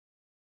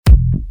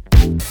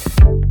Hi,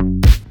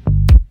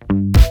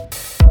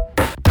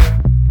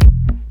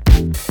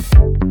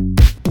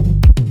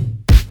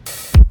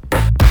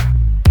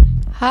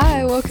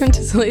 welcome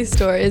to Silly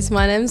Stories.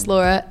 My name's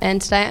Laura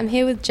and today I'm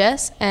here with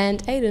Jess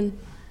and Aden.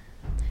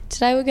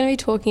 Today we're going to be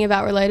talking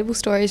about relatable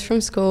stories from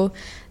school.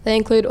 They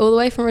include all the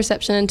way from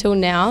reception until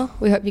now.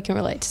 We hope you can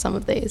relate to some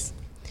of these.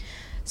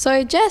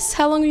 So Jess,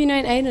 how long have you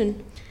known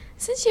Aden?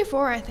 Since year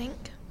 4, I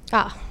think.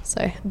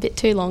 So a bit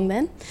too long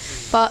then.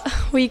 But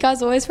were you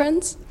guys always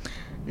friends?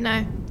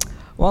 No.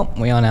 Well,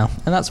 we are now,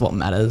 and that's what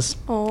matters.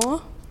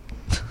 Aww.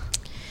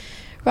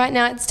 Right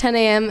now it's 10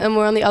 a.m. and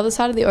we're on the other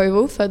side of the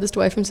oval, furthest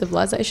away from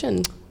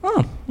civilization.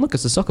 Oh, look,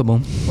 it's a soccer ball.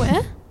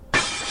 Where?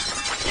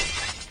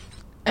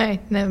 Oh,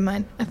 never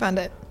mind. I found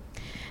it.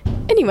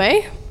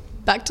 Anyway,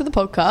 back to the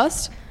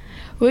podcast.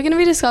 We're going to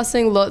be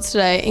discussing lots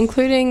today,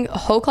 including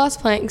whole class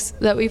planks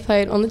that we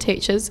played on the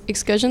teachers,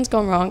 excursions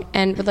gone wrong,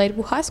 and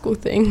relatable high school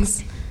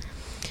things.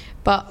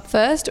 But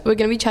first, we're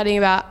going to be chatting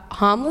about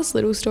harmless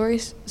little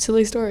stories,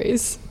 silly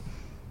stories.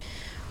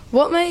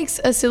 What makes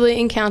a silly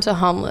encounter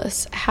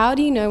harmless? How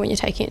do you know when you're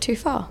taking it too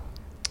far?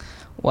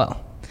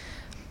 Well,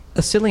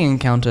 a silly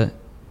encounter,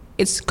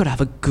 it's got to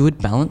have a good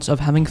balance of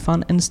having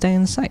fun and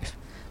staying safe.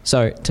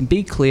 So, to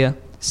be clear,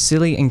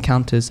 silly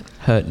encounters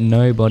hurt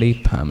nobody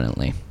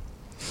permanently.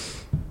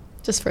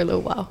 Just for a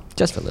little while.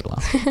 Just for a little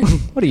while.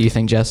 What do you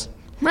think, Jess?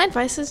 My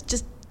advice is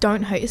just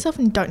don't hurt yourself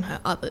and don't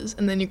hurt others,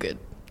 and then you're good.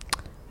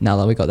 Now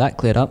that we got that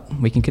cleared up,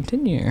 we can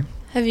continue.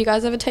 Have you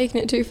guys ever taken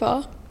it too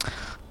far?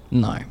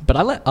 No, but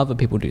I let other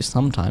people do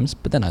sometimes,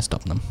 but then I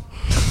stop them.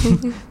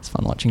 It's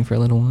fun watching for a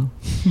little while.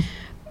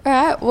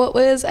 Alright, what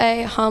was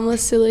a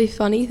harmless, silly,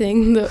 funny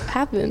thing that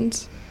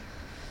happened?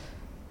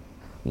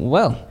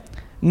 Well,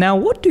 now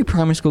what do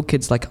primary school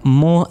kids like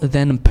more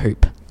than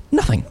poop?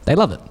 Nothing. They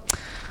love it.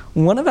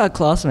 One of our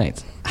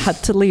classmates had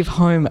to leave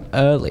home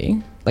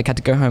early, had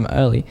to go home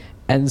early,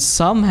 and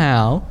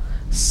somehow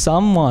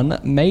someone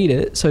made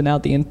it so now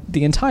the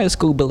entire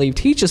school believed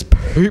he just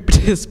pooped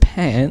his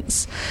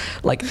pants,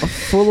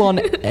 full on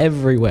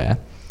everywhere.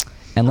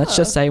 And let's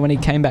just say when he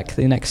came back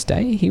the next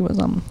day, he was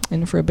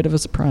in for a bit of a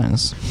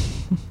surprise.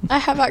 I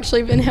have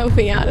actually been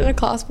helping out in a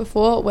class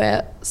before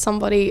where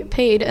somebody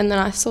peed and then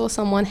I saw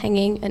someone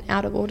hanging an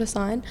out of order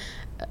sign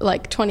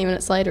 20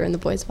 minutes later in the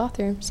boys'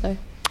 bathroom. So,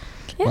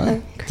 yeah.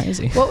 Well,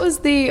 crazy. What was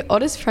the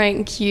oddest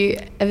prank you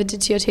ever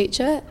did to your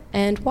teacher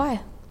and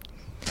why?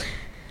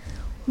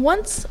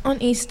 Once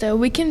on Easter,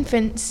 we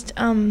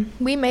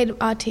we made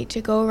our teacher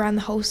go around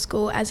the whole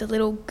school as a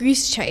little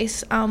goose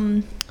chase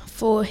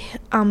for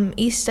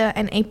Easter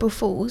and April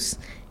Fools.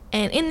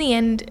 And in the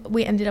end,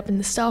 we ended up in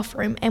the staff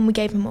room and we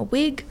gave him a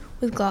wig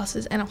with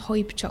glasses and a whole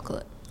heap of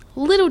chocolate.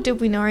 Little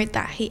did we know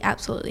that he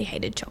absolutely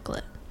hated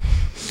chocolate.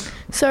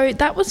 So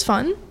that was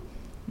fun.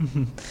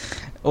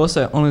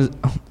 Also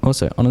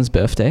on his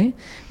birthday,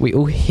 we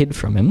all hid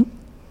from him.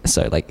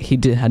 So he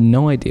had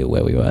no idea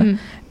where we were.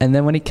 And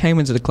then when he came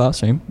into the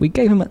classroom, we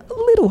gave him a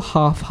little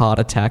half heart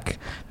attack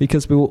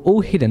because we were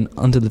all hidden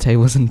under the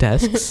tables and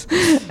desks.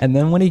 And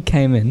then when he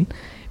came in,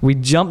 we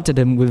jumped at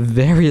him with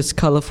various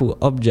colourful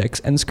objects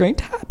and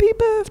screamed, "Happy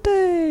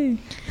birthday!"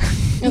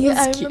 Yeah,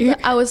 I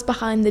remember I was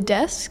behind the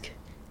desk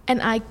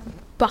and I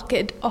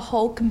bucketed a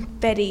whole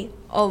confetti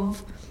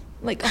of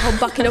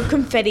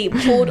confetti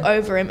poured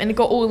over him and it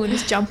got all in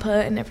his jumper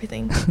and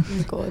everything.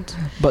 Oh God.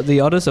 But the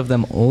oddest of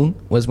them all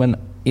was when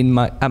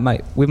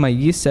with my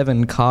year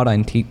 7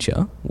 Cardijn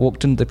teacher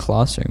walked into the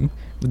classroom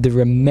with the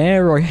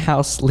Romero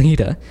house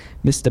leader,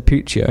 Mr.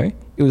 Puccio.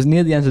 It was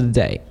near the end of the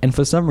day and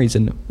for some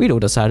reason we'd all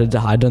decided to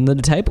hide under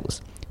the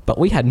tables. But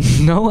we had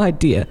no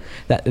idea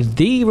that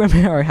the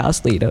Romero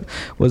house leader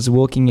was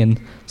walking in.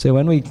 So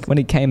when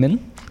he came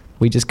in,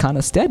 we just kind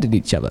of stared at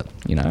each other,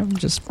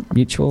 just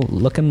mutual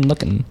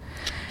looking.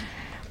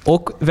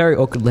 Very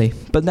awkwardly.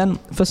 But then,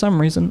 for some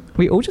reason,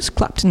 we all just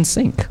clapped in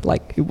sync.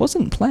 It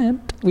wasn't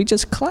planned. We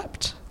just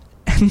clapped.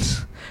 And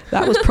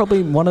that was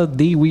probably one of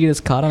the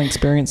weirdest Cardijn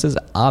experiences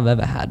I've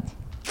ever had.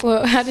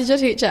 Well, how did your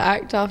teacher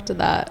act after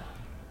that?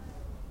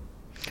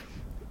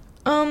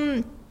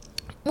 Well,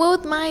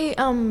 with my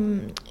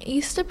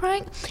Easter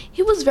prank,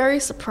 he was very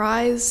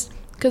surprised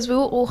because we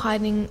were all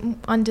hiding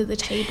under the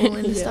table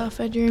in the staff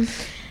bedroom.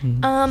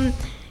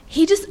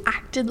 He just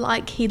acted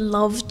like he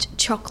loved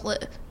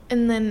chocolate.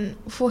 And then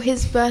for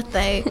his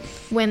birthday,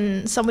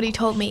 when somebody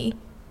told me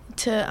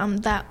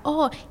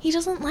to he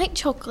doesn't like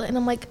chocolate, and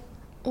I'm like,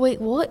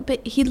 wait, what?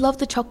 But he loved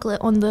the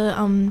chocolate on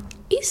the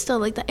Easter,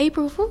 the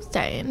April Fool's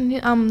Day,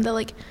 and they're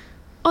like,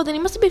 oh, then he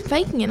must have been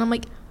faking it. And I'm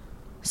like,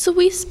 so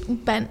we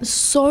spent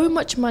so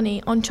much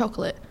money on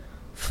chocolate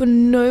for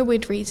no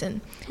weird reason,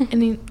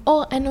 and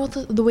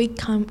also the wig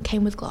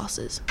came with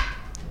glasses.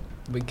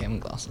 We came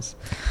with glasses.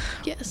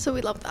 Yeah, so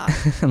we love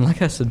that. And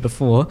like I said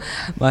before,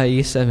 my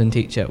year 7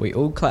 teacher, we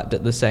all clapped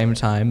at the same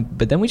time,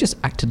 but then we just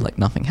acted like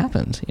nothing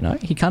happened,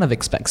 He kind of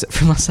expects it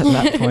from us at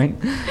that point.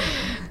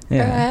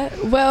 Yeah.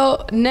 Alright.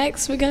 Well,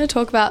 next we're going to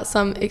talk about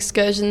some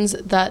excursions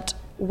that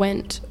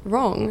went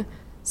wrong.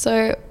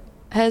 So,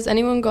 has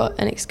anyone got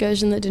an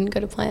excursion that didn't go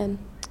to plan?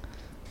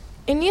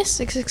 in Year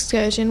 6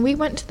 excursion, we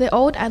went to the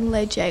old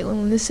Adelaide jail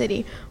in the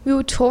city. We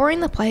were touring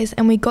the place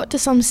and we got to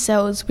some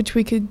cells which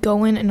we could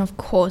go in, and of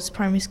course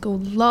primary school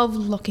love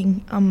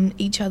locking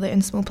each other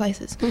in small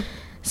places.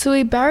 So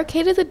we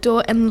barricaded the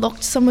door and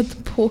locked some of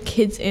the poor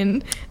kids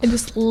in and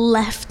just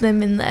left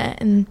them in there,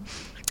 and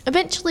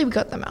eventually we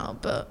got them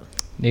out, but...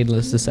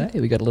 Needless to say,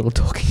 we got a little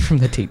talking from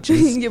the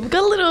teachers. Yeah, we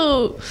got a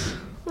little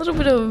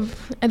bit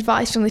of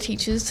advice from the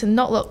teachers to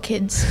not lock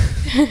kids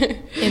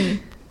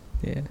in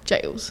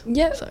jails.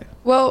 Yeah. So.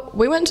 Well,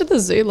 we went to the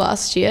zoo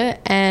last year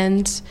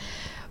and,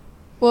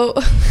 well,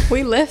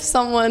 we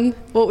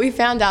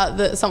found out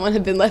that someone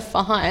had been left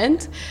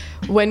behind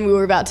when we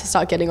were about to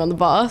start getting on the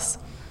bus,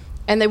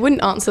 and they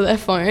wouldn't answer their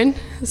phone.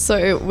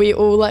 So we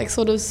all like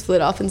sort of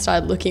split up and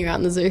started looking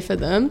around the zoo for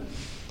them,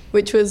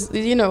 which was,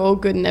 you know, all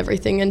good and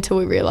everything until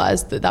we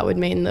realised that would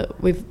mean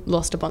that we've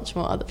lost a bunch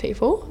more other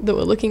people that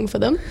were looking for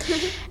them.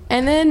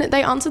 And then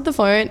they answered the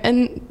phone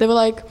and they were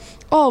like,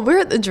 oh, we're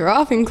at the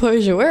giraffe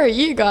enclosure. Where are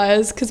you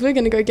guys? Because we're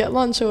going to go get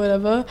lunch or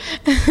whatever.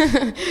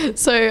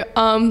 So,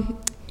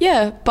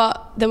 yeah,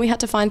 but then we had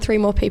to find 3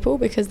 more people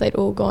because they'd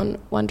all gone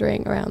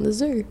wandering around the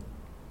zoo.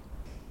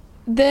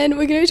 Then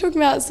we're going to be talking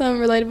about some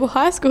relatable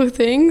high school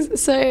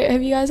things. So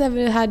have you guys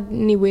ever had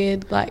any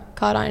weird, like,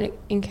 Cardijn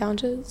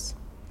encounters?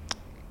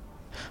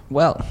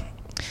 Well,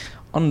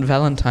 on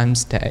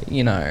Valentine's Day,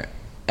 you know,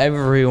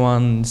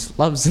 everyone's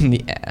love's in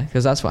the air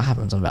because that's what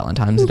happens on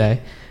Valentine's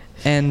Day.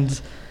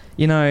 And,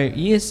 you know,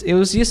 it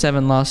was Year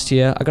 7 last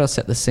year. I got to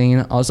set the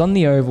scene. I was on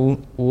the Oval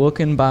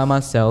walking by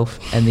myself,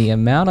 and the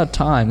amount of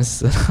times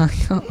that I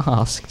got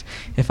asked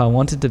if I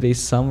wanted to be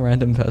some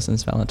random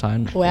person's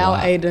Valentine.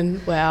 Wow,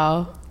 Aden,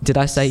 wow. Did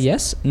I say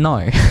yes?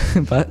 No.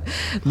 But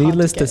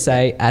needless to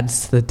say,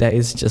 adds to the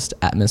day's just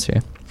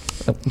atmosphere.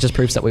 It just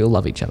proves that we all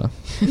love each other.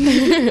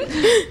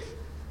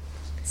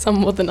 Some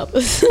more than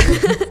others.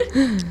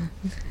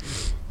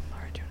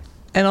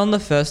 And on the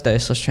first day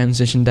 /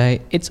 transition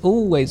day, it's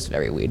always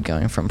very weird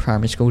going from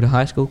primary school to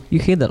high school. You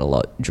hear that a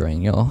lot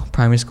during your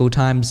primary school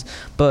times,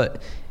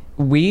 but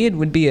weird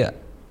would be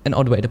an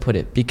odd way to put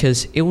it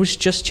because it was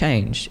just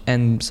change,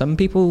 and some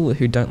people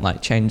who don't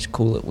like change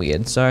call it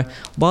weird. So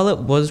while it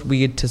was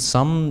weird to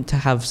some to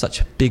have such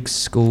a big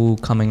school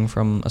coming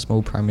from a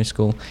small primary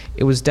school,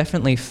 it was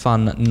definitely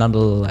fun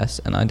nonetheless,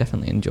 and I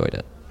definitely enjoyed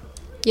it.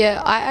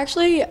 Yeah, I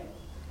actually,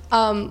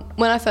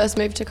 when I first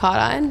moved to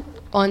Cardijn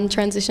on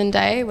transition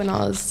day, when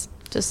I was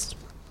just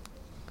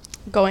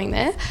going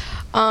there,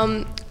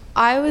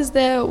 I was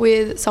there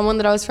with someone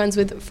that I was friends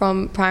with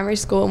from primary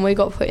school, and we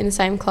got put in the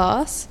same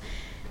class.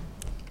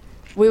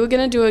 We were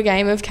going to do a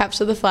game of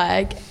capture the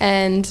flag,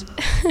 and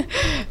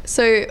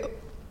so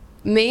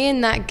me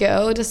and that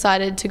girl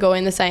decided to go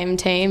in the same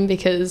team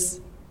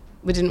because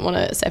we didn't want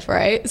to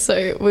separate.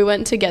 So we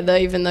went together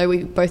even though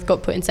we both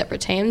got put in separate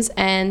teams,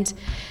 and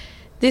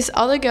this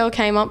other girl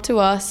came up to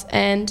us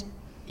and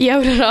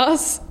yelled at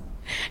us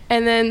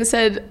and then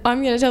said,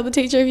 I'm going to tell the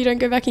teacher if you don't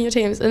go back in your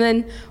teams. And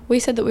then we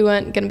said that we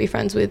weren't going to be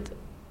friends with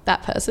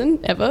that person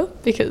ever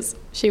because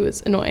she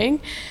was annoying.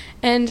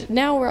 And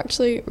now we're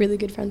actually really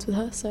good friends with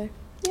her, so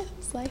yeah,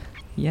 slay.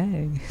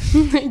 Yay.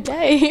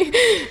 Yay.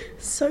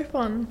 So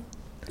fun.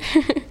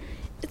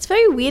 It's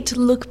very weird to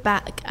look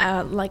back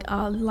at like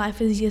our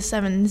life as Year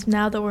 7s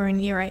now that we're in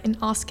Year 8 and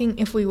asking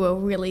if we were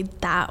really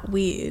that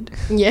weird.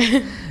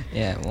 Yeah.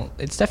 Yeah, well,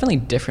 it's definitely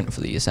different for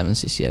the Year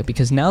 7s this year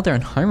because now they're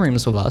in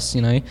homerooms with us,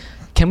 you know.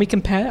 Can we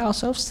compare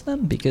ourselves to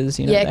them? Because,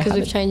 you know, yeah, because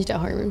we've changed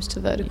our homerooms to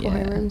vertical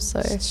homerooms, so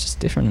it's just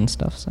different and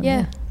stuff. So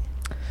yeah.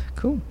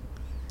 Cool.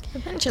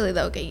 Eventually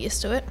they'll get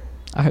used to it.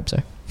 I hope so.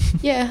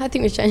 Yeah, I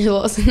think we've changed a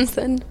lot since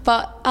then.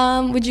 But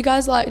would you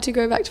guys like to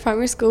go back to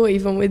primary school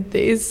even with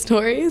these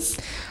stories?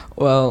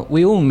 Well,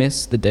 we all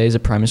miss the days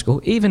of primary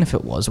school, even if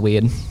it was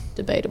weird.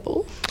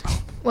 Debatable.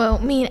 Well,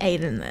 me and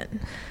Aden then.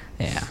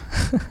 Yeah.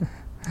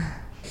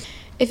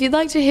 If you'd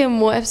like to hear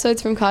more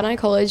episodes from Cardijn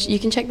College, you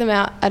can check them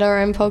out at our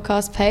own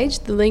podcast page.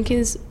 The link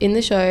is in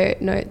the show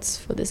notes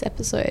for this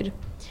episode.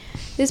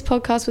 This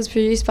podcast was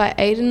produced by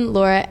Aden,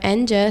 Laura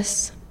and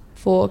Jess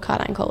for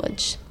Cardijn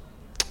College.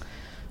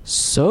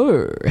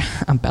 So,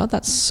 about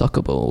that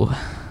soccer ball.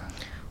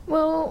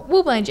 Well,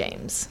 we'll blame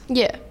James.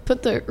 Yeah,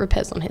 put the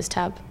repairs on his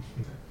tab.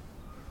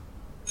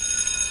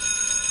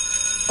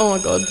 Oh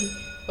my god.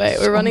 Wait,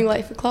 we're running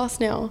late for class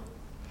now.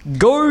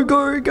 Go,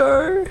 go,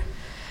 go!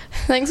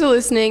 Thanks for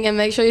listening, and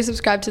make sure you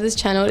subscribe to this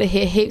channel to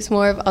hear heaps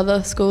more of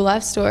other school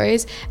life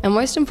stories. And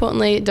most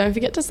importantly, don't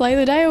forget to slay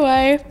the day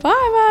away. Bye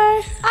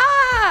bye!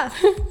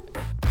 Ah!